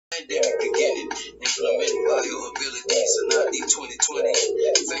Implementing your abilities and not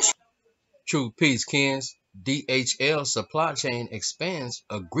 2020. True Peace, Kens. DHL supply chain expands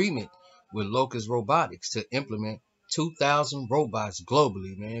agreement with Locus Robotics to implement 2,000 robots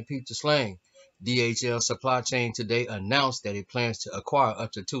globally. Man, peep the slang. DHL supply chain today announced that it plans to acquire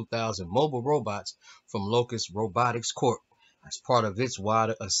up to 2,000 mobile robots from Locus Robotics Corp as part of its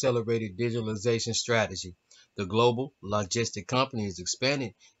wider accelerated digitalization strategy. The global logistic company is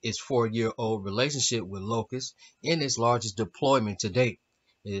expanding its 4-year-old relationship with Locus in its largest deployment to date.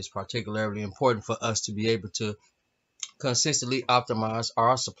 It is particularly important for us to be able to consistently optimize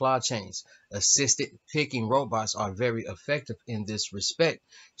our supply chains. Assisted picking robots are very effective in this respect,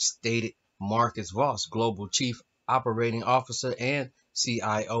 stated Marcus Voss, Global Chief Operating Officer and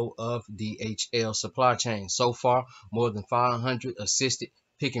CIO of DHL Supply Chain. So far, more than 500 assisted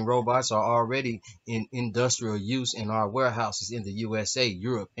picking robots are already in industrial use in our warehouses in the USA,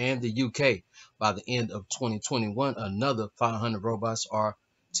 Europe, and the UK. By the end of 2021, another 500 robots are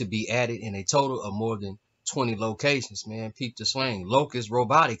to be added in a total of more than 20 locations. Man, peep the slang. Locus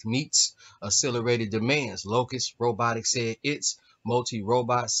Robotic meets accelerated demands. Locus Robotic said its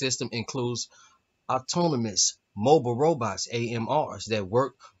multi-robot system includes autonomous mobile robots, AMRs, that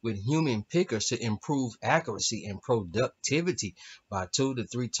work with human pickers to improve accuracy and productivity by 2 to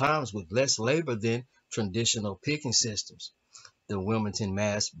 3 times with less labor than traditional picking systems. The Wilmington,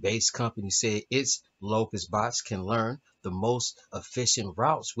 Mass-based company said its Locus bots can learn the most efficient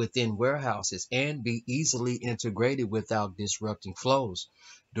routes within warehouses and be easily integrated without disrupting flows.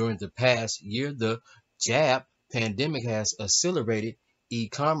 During the past year, the jab pandemic has accelerated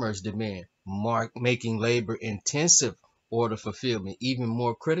e-commerce demand, making labor-intensive order fulfillment even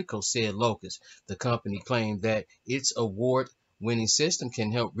more critical, said Locus. The company claimed that its award-winning system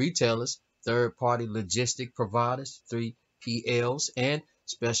can help retailers, third-party logistic providers, 3PLs, and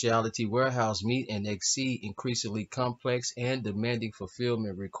specialty warehouse meet and exceed increasingly complex and demanding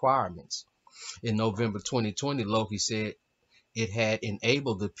fulfillment requirements. In November 2020, Loki said it had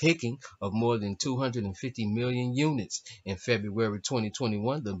enabled the picking of more than 250 million units. In February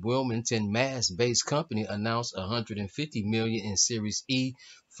 2021, the Wilmington, Mass-based company announced 150 million in Series E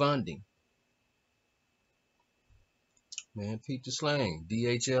funding. Man, peep the slang.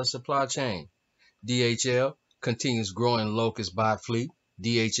 DHL supply chain. DHL continues growing Locus bot fleet.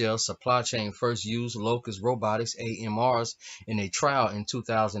 DHL supply chain first used Locus Robotics AMRs in a trial in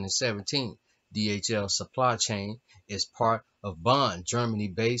 2017. DHL supply chain is part of Bonn,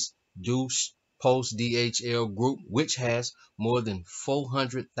 Germany-based Deutsche Post DHL Group, which has more than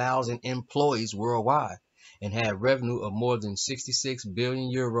 400,000 employees worldwide and had revenue of more than 66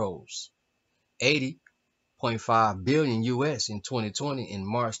 billion euros, 80.5 billion US in 2020. In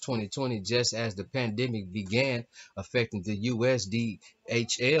March 2020, just as the pandemic began affecting the US,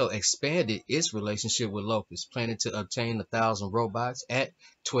 DHL expanded its relationship with Locus, planning to obtain 1,000 robots at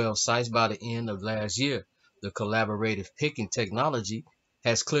 12 sites by the end of last year. The collaborative picking technology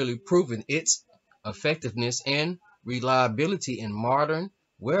has clearly proven its effectiveness and reliability in modern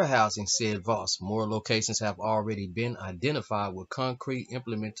warehousing, said Voss. More locations have already been identified with concrete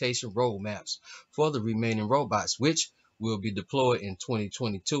implementation roadmaps for the remaining robots, which will be deployed in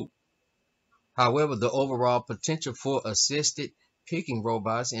 2022. However, the overall potential for assisted picking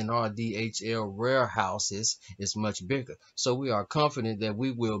robots in our DHL warehouses is much bigger. So we are confident that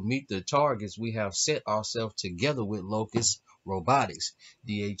we will meet the targets we have set ourselves together with Locus Robotics.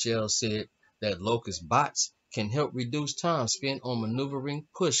 DHL said that Locus bots can help reduce time spent on maneuvering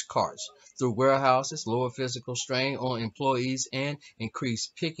push carts through warehouses, lower physical strain on employees, and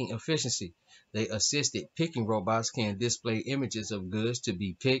increase picking efficiency. The assisted picking robots can display images of goods to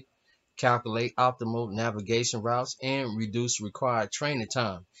be picked, calculate optimal navigation routes, and reduce required training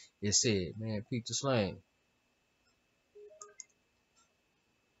time. It said, man, peep the slang.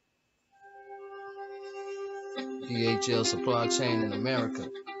 DHL supply chain in America.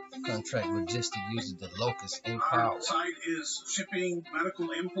 Contract logistics uses the Locus Empower. Our site is shipping medical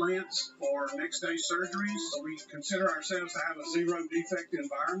implants for next day surgeries. We consider ourselves to have a zero defect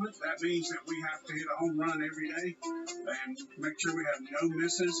environment. That means that we have to hit a home run every day and make sure we have no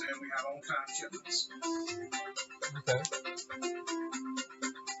misses and we have on-time shipments. Okay.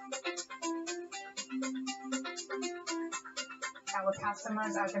 Our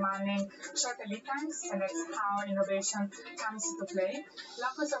customers are demanding shorter lead times, and that's how innovation comes into play.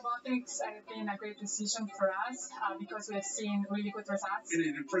 Locus Robotics has been a great decision for us because we have seen really good results. And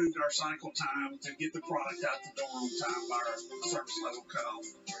it improved our cycle time to get the product out the door on time by our service level cutoff.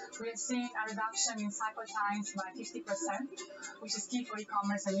 We have seen a reduction in cycle times by 50%, which is key for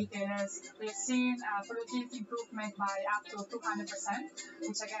e-commerce and retailers. We have seen productivity improvement by up to 200%,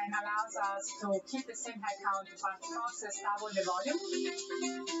 which again allows us to keep the same headcount but process double the volume.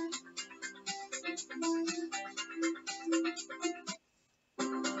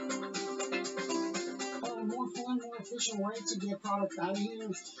 A more fun, more efficient way to get product out of here.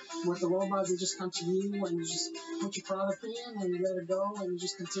 With the robots, they just come to you and you just put your product in and you let it go and you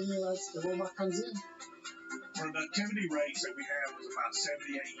just continue as the robot comes in. Productivity rates that we have was about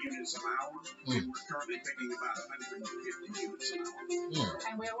 78 units an hour, and we're currently picking about 150 units an hour.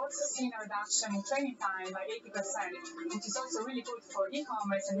 And we have also seen a reduction in training time by 80%, which is also really good for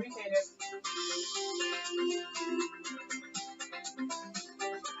e-commerce and retailers.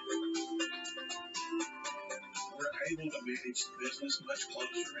 We're able to manage the business much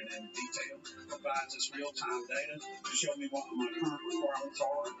closer and in detail. Provides us real-time data to show me what my current requirements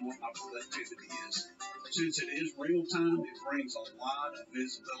are and what my productivity is. Since it is real-time, it brings a lot of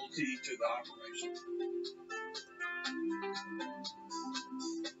visibility to the operation.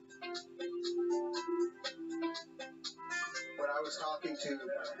 When I was talking to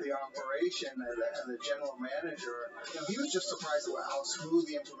the operation and the general manager, he was just surprised at how smooth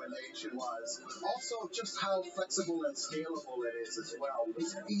the implementation was. Also, just how flexible and scalable it is as well.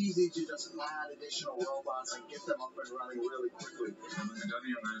 It's easy to just add additional robots and get them up and running really quickly. And with the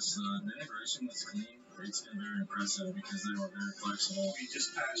WMS, the integration was clean. It's been very impressive because they were very flexible. We just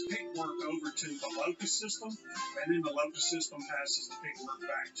pass pickwork over to the Locus system, and then the Locus system passes the pickwork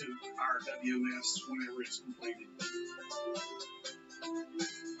back to our WMS whenever it's completed.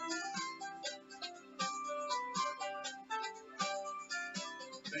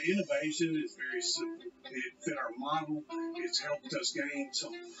 The innovation is very simple. It fit our model. It's helped us gain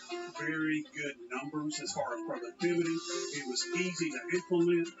some very good numbers as far as productivity. It was easy to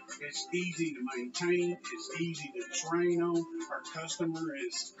implement. It's easy to maintain. It's easy to train on. Our customer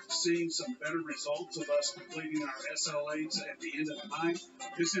is seeing some better results of us completing our SLAs at the end of the night.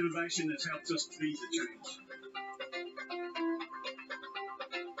 This innovation has helped us beat the change.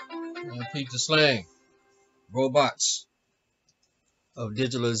 And Peter Slang, robots of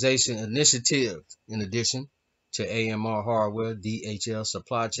digitalization initiative. In addition to AMR hardware, DHL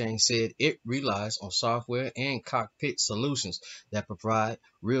Supply Chain said it relies on software and cockpit solutions that provide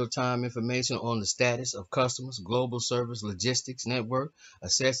real-time information on the status of customers' global service logistics network,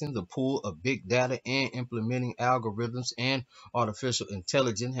 assessing the pool of big data and implementing algorithms and artificial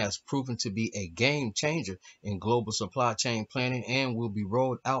intelligence has proven to be a game changer in global supply chain planning and will be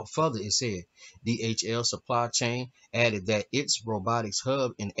rolled out further, it said. DHL Supply Chain added that its robotics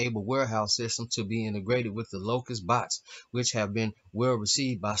hub enabled warehouse system to be integrated with the Locus bots, which have been well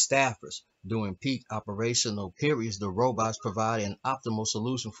received by staffers. During peak operational periods, the robots provide an optimal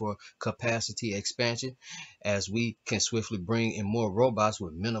solution for capacity expansion, as we can swiftly bring in more robots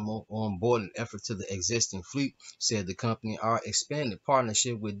with minimal onboarding effort to the existing fleet, said the company. Our expanded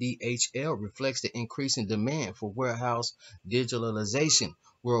partnership with DHL reflects the increasing demand for warehouse digitalization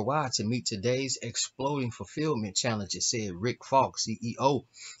worldwide to meet today's exploding fulfillment challenges, said Rick Falk, CEO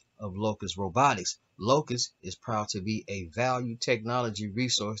of Locus Robotics. Locus is proud to be a valued technology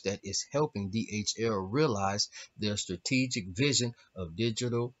resource that is helping DHL realize their strategic vision of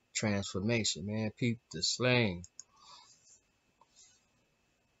digital transformation. Man, peep the slang.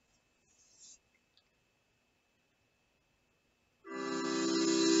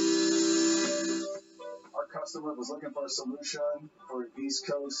 Our customer was looking for a solution for an East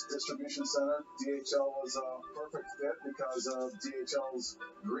Coast distribution center. DHL was a perfect fit because of DHL's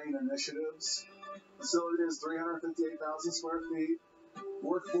green initiatives. Facility is 358,000 square feet.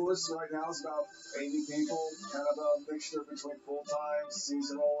 Workforce right now is about 80 people, kind of a mixture between full-time,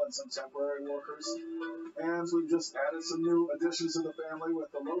 seasonal, and some temporary workers. And we've just added some new additions to the family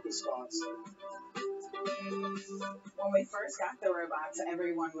with the Locus spots. When we first got the robots,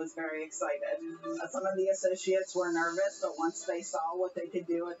 everyone was very excited. Some of the associates were nervous, but once they saw what they could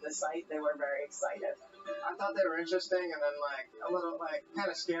do at the site, they were very excited. I thought they were interesting and then a little kind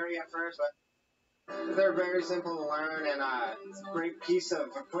of scary at first, but they're very simple to learn and it's a great piece of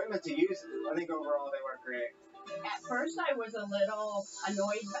equipment to use. I think overall they work great. At first I was a little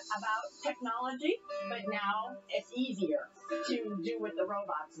annoyed about technology, but now it's easier to do with the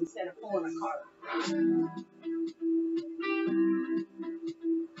robots instead of pulling a cart.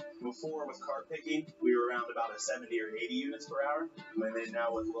 before with car picking, we were around about a 70 or 80 units per hour. And then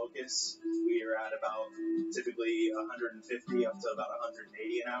now with Locus, we are at about typically 150 up to about 180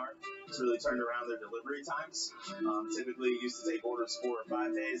 an hour. It's really turned around their delivery times. Typically, it used to take orders 4 or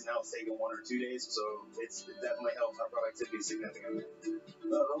 5 days. Now it's taking 1 or 2 days. So it definitely helped our productivity significantly.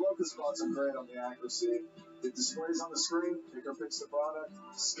 The Locus bots are great on the accuracy. It displays on the screen, picker picks the product,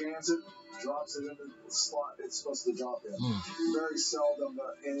 scans it, drops it into the slot it's supposed to drop in. Very seldom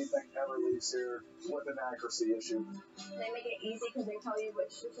that anything ever leaves here with an accuracy issue. They make it easy because they tell you which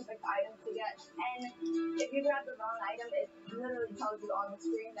specific items to get. And if you grab the wrong item, it literally tells you on the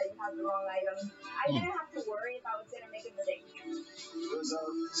screen that you have the wrong item. I didn't have to worry if I was going to make a mistake. There's a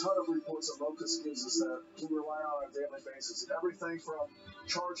ton of reports that Locus gives us that we rely on a daily basis. Everything from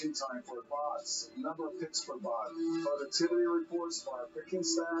charging time for bots, number of picks per bot, productivity reports for our picking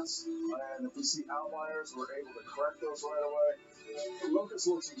stats, and if we see outliers, we're able to correct those right away. Locus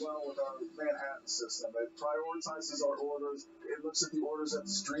works well with our Manhattan system. It prioritizes our orders. It looks at the orders that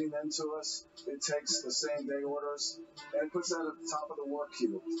stream into us. It takes the same day orders and it puts that at the top of the work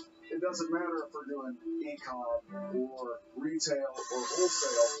queue. It doesn't matter if we're doing e-com or retail or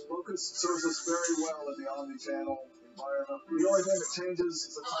wholesale. Locus serves us very well in the omni-channel environment. The only thing that changes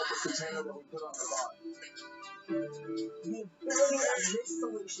is the type of container that we put on the bot. The ability of this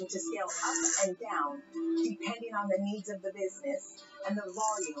solution to scale up and down, depending on the needs of the business and the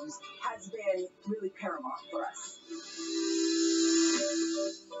volumes, has been really paramount for us.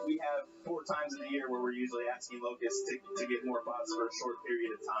 We have 4 times in a year where we're usually asking Locus to get more bots for a short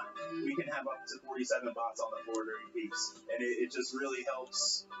period of time. We can have up to 47 bots on the floor during peaks, and it just really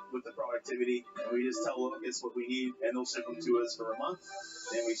helps with the productivity. And we just tell Locus what we need, and they'll ship them to us for a month,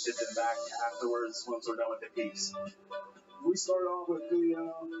 and we ship them back afterwards once we're done with the peaks. We started off with the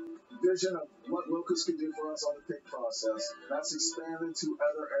vision of what Locus can do for us on the pick process. That's expanded to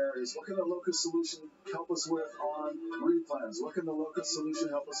other areas. What can the Locus solution help us with on replans? What can the Locus solution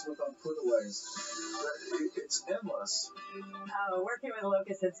help us with on putaways? It's endless. Working with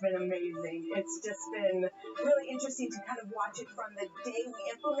Locus has been amazing. It's just been really interesting to kind of watch it from the day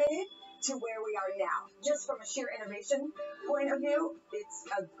we implemented to where we are now. Just from a sheer innovation point of view, it's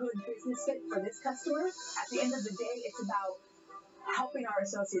a good business fit for this customer. At the end of the day, it's about helping our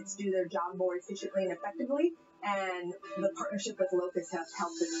associates do their job more efficiently and effectively, and the partnership with Locus has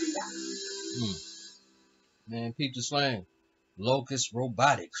helped us do that. Man, peep the slang. Locus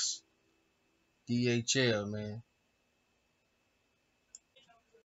Robotics. DHL, man.